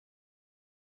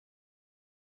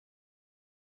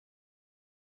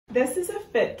This is a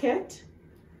fit kit.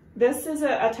 This is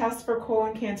a test for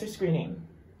colon cancer screening.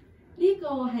 呢個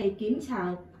係檢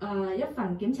查一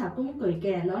份檢查工具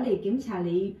嘅，攞嚟檢查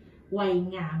你胃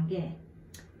癌嘅。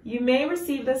You may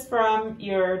receive this from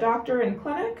your doctor in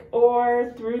clinic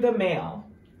or through the mail.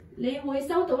 你會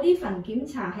收到呢份檢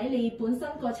查喺你本身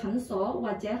個診所，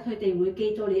或者佢哋會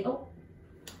寄到你屋。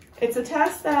It's a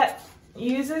test that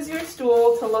uses your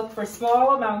stool to look for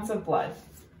small amounts of blood.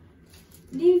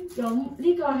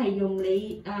 呢個係用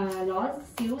你攞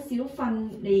少少糞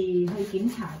嚟去檢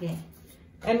查嘅。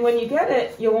And when you get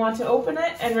it, you'll want to open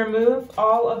it and remove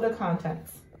all of the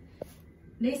contents.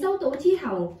 你收到之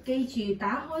後，記住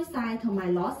打開晒同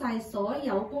埋攞晒所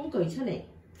有工具出嚟。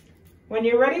When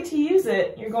you're ready to use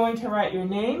it, you're going to write your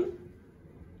name.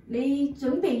 你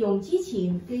準備用之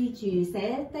前，記住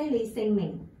寫低你姓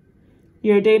名、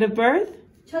your date of birth,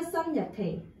 出生日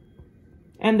期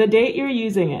and the date you're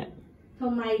using it.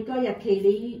 同埋個日期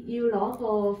你要攞個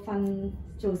糞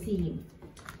做試驗。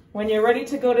When you're ready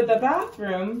to go to the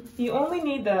bathroom, you only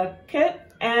need the kit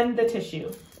and the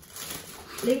tissue.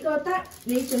 你覺得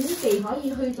你準備可以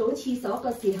去到廁所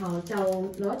嘅時候，就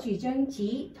攞住張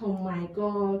紙同埋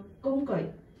個工具。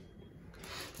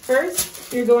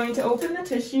First, you're going to open the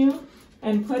tissue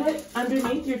and put it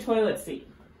underneath your toilet seat.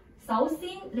 首先，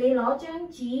你攞張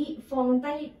紙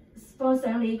放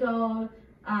上你個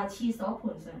廁所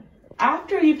盤上。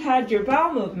After you've had your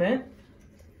bowel movement,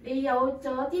 你有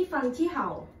咗啲糞之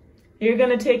後 you're going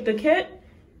to take the kit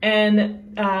and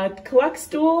collect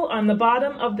stool on the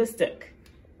bottom of the stick.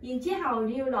 然之後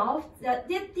你要攞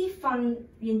一啲糞，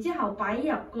然之後擺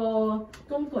入個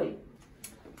工具。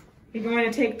You're going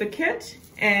to take the kit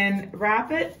and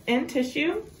wrap it in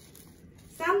tissue.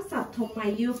 30同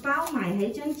埋要包埋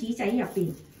喺張紙仔入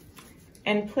邊。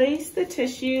And place the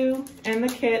tissue and the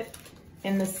kit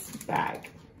in this bag.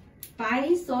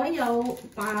 擺所有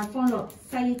放落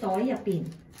細袋入邊。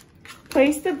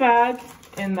Place the bag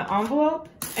in the envelope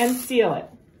and seal it.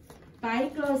 擺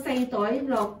個細袋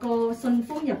落個信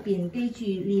封入邊，記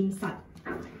住黏實。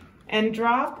And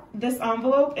drop this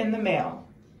envelope in the mail.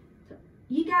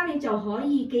 依家你就可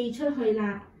以寄出去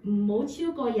啦，唔好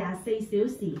超過24小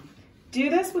時。Do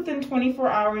this within 24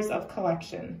 hours of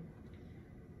collection.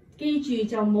 記住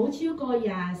就唔好超過24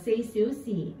小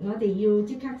時，我哋要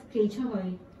即刻寄出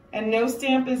去。And no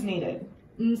stamp is needed.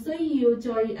 唔需要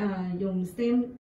再用 stamp。